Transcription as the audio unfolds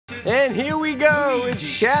And here we go, it's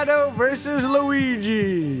Shadow versus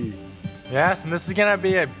Luigi. Yes, and this is gonna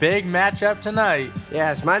be a big matchup tonight.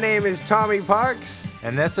 Yes, my name is Tommy Parks.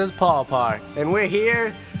 And this is Paul Parks. And we're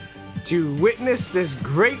here to witness this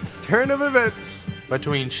great turn of events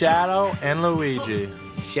between Shadow and Luigi.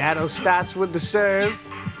 Shadow starts with the serve.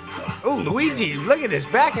 Oh, Luigi, look at this,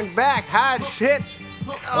 back and back, hard hits.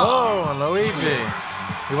 Oh, Luigi.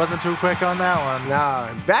 He wasn't too quick on that one. No,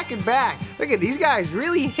 back and back. Look at these guys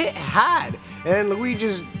really hit hard. And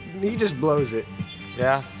Luigi just blows it.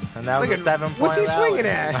 Yes, and that was a 7-point What's he rally. swinging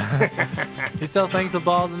at? He still thinks the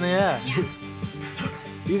ball's in the air.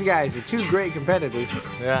 These guys are two great competitors.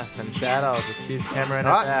 Yes, and Shadow just keeps hammering it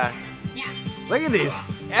back. Look at this.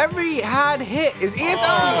 Every hard hit is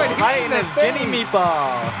right in his guinea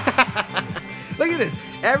meatball. Look at this.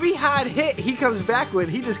 Every hard hit he comes back with,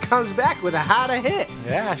 he just comes back with a harder hit.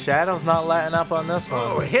 Yeah, Shadow's not letting up on this one.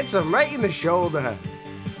 Oh, it hits him right in the shoulder.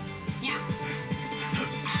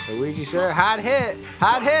 Luigi, sir, hard hit,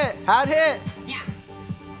 hard hit, hard hit.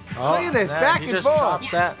 Oh, look at this, man, back he and just forth.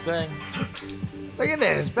 drops that thing. Look at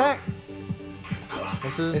this, back.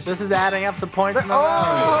 This is adding up some points in the rally.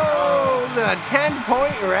 Oh, the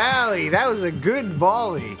 10-point rally. That was a good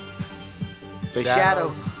volley. The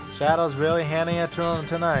Shadow's really handing it to him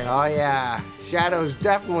tonight. Oh yeah, Shadow's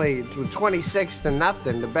definitely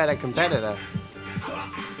 26-0, the better competitor.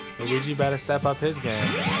 Luigi better step up his game.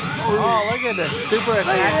 Oh, look at this super attack.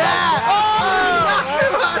 Look at that! Oh, knocked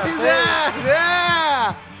him on his ass!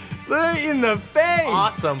 Yeah! Look in the face!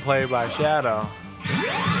 Awesome play by Shadow.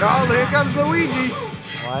 Oh, here comes Luigi.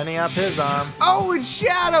 Lining up his arm. Oh, and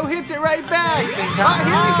Shadow hits it right back. Oh,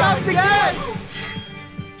 here he comes again.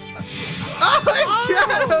 Oh,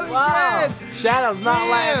 Shadow again. Shadow's not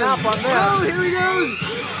letting up on this. Oh, here he goes.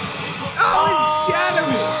 Oh,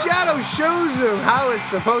 and Shadow shows him how it's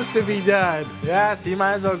supposed to be done. Yes, he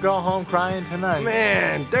might as well go home crying tonight.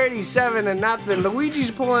 Man, 37-0.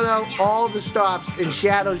 Luigi's pulling out all the stops, and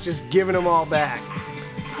Shadow's just giving them all back.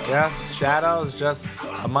 Yes, Shadow's just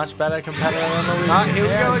a much better competitor than Luigi. Here we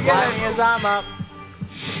go again. Lining his arm up.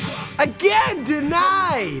 Again,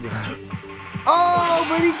 denied. Oh,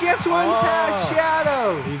 but he gets one past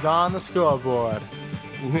Shadow. He's on the scoreboard.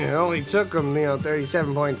 It only took him,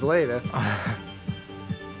 37 points later.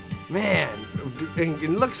 Man,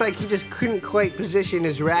 it looks like he just couldn't quite position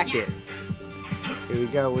his racket. Here we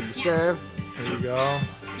go with the serve. Here we go.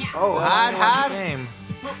 Oh, hard. Game.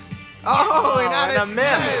 Oh, and a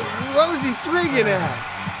miss. What was he swinging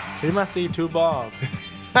at? He must see two balls.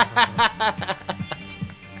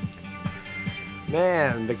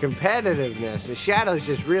 Man, the competitiveness. The Shadow's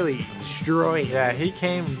just really destroying. Yeah, he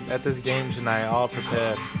came at this game tonight all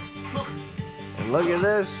prepared. And look at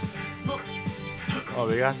this. Oh,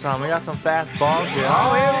 we got some fast balls here.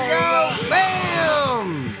 Oh, here we go.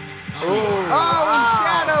 Bam! Oh,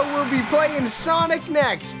 Shadow will be playing Sonic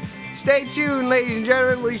next. Stay tuned, ladies and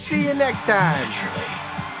gentlemen. We'll see you next time.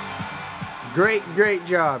 Great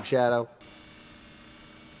job, Shadow.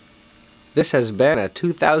 This has been a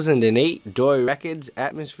 2008 Doy Records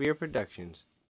Atmosphere Productions.